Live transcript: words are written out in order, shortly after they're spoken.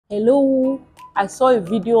Hello, I saw a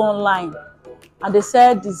video online and they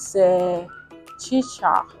said this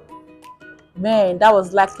chicha, man, that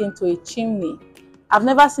was likened to a chimney. I've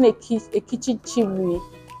never seen a kitchen chimney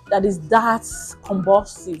that is that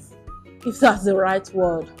combustive, if that's the right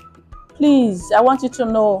word. Please, I want you to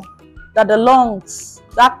know that the lungs,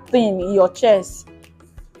 that thing in your chest,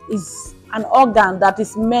 is an organ that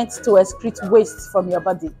is meant to excrete waste from your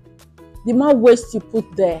body. The more waste you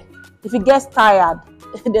put there, if it gets tired,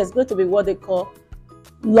 there's going to be what they call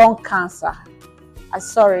lung cancer. I'm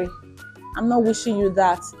sorry, I'm not wishing you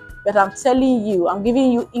that, but I'm telling you, I'm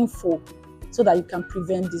giving you info so that you can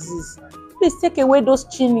prevent disease. Please take away those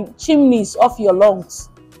chimneys off your lungs.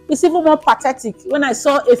 It's even more pathetic when I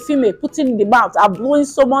saw a female putting in the mouth and blowing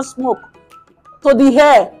so much smoke to the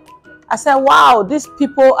hair. I said, wow, these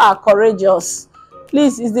people are courageous.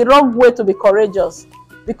 Please, it's the wrong way to be courageous,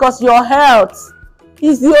 because your health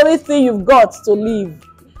is the only thing you've got to live.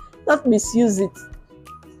 Don't misuse it.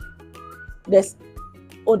 There's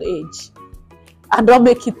old age. And don't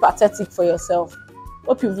make it pathetic for yourself.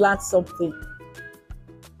 Hope you've learned something.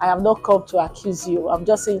 I am not come to accuse you. I'm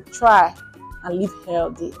just saying try and live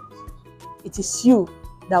healthy. It is you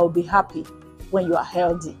that will be happy when you are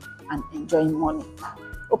healthy and enjoying money.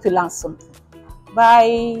 Hope you learned something.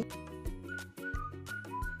 Bye.